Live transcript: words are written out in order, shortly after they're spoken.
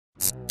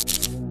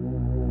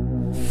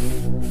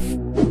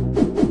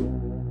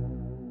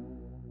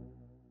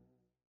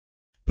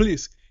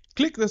Please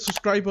click the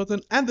subscribe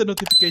button and the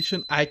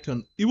notification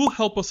icon. It will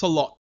help us a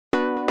lot.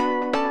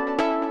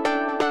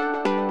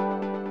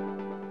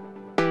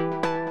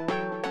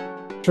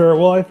 Sure.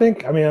 Well, I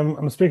mean,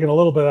 I'm speaking a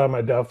little bit out of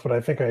my depth, but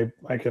I think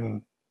I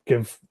can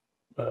give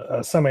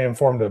a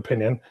semi-informed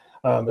opinion,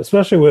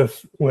 especially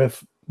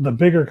with the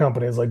bigger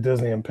companies like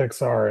Disney and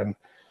Pixar, and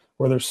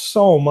where there's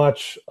so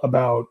much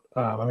about.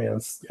 I mean,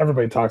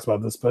 everybody talks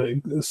about this, but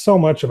so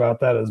much about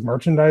that is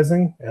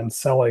merchandising and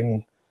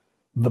selling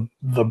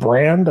the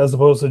brand as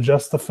opposed to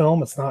just the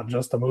film. It's not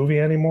just a movie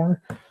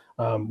anymore,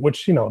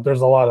 which, you know,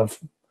 there's a lot of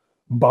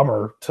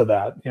bummer to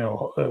that. You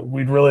know,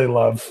 we'd really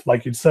love,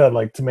 like you said,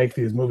 like to make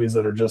these movies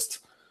that are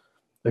just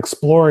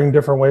exploring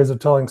different ways of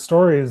telling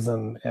stories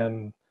and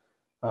you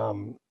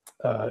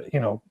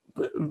know,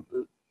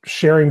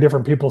 sharing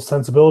different people's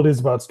sensibilities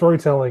about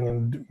storytelling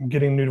and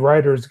getting new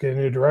writers, getting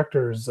new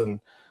directors, and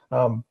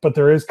but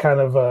there is kind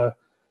of a,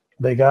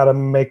 they got to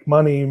make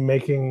money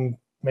making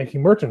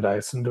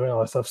merchandise and doing all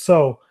that stuff.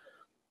 So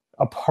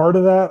a part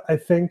of that, I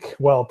think,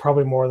 well,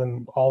 probably more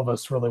than all of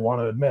us really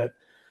want to admit,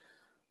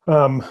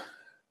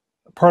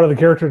 part of the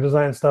character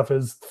design stuff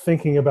is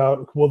thinking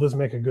about, will this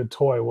make a good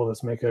toy? Will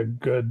this make a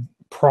good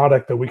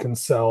product that we can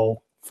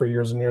sell for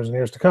years and years and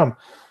years to come?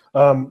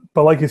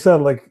 But like you said,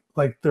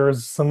 like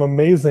there's some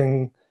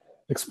amazing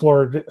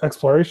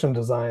exploration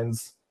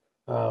designs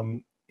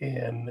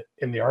in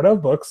the art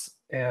of books,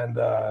 and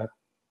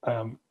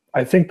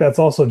I think that's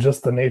also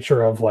just the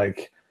nature of,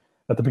 like,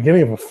 at the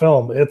beginning of a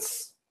film,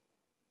 it's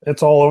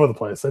all over the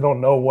place. They don't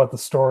know what the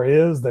story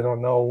is. They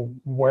don't know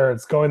where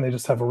it's going. They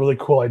just have a really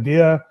cool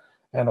idea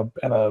and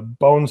a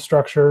bone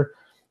structure,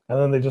 and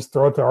then they just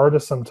throw it to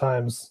artists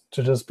sometimes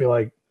to just be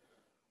like,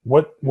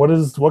 what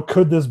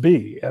could this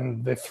be?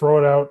 And they throw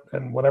it out,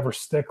 and whatever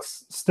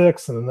sticks,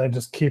 and then they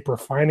just keep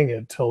refining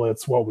it till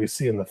it's what we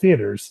see in the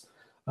theaters.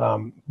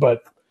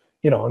 But,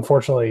 you know,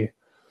 unfortunately,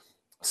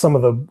 some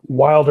of the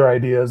wilder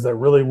ideas that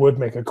really would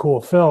make a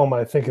cool film,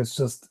 I think it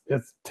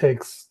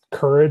takes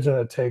courage, and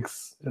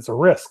it's a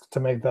risk to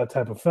make that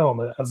type of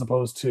film, as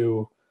opposed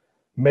to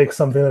make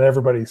something that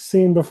everybody's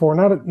seen before.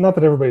 Not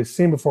that everybody's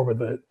seen before, but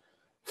that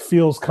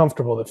feels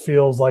comfortable, that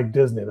feels like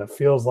Disney, that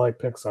feels like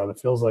Pixar, that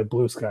feels like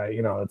Blue Sky.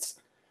 You know, it's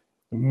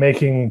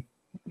making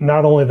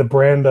not only the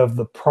brand of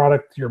the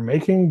product you're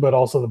making, but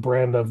also the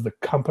brand of the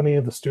company,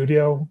 the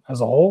studio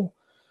as a whole.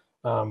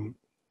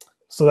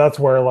 So that's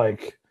where,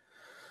 like,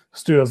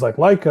 studios like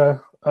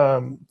Leica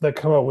that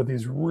come out with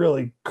these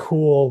really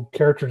cool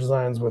character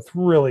designs with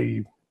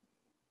really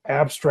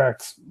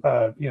abstract,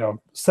 you know,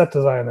 set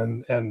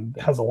design and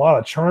has a lot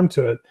of charm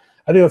to it.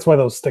 I think that's why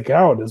those stick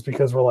out, is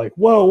because we're like,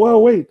 whoa,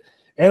 wait,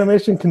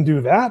 animation can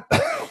do that?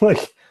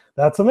 Like,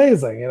 that's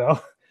amazing, you know?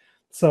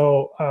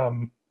 So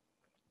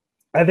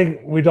I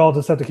think we'd all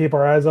just have to keep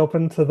our eyes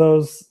open to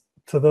those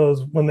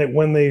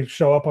when they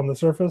show up on the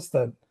surface,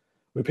 that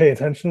we pay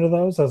attention to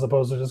those, as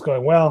opposed to just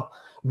going, well,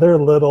 they're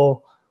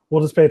little,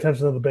 we'll just pay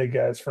attention to the big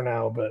guys for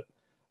now.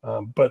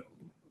 But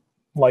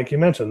like you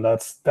mentioned,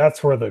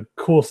 that's where the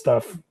cool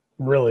stuff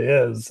really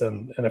is,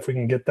 and if we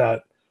can get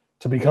that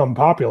to become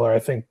popular, I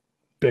think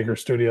bigger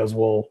studios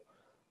will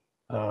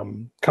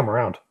come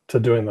around to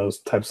doing those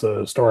types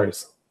of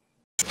stories.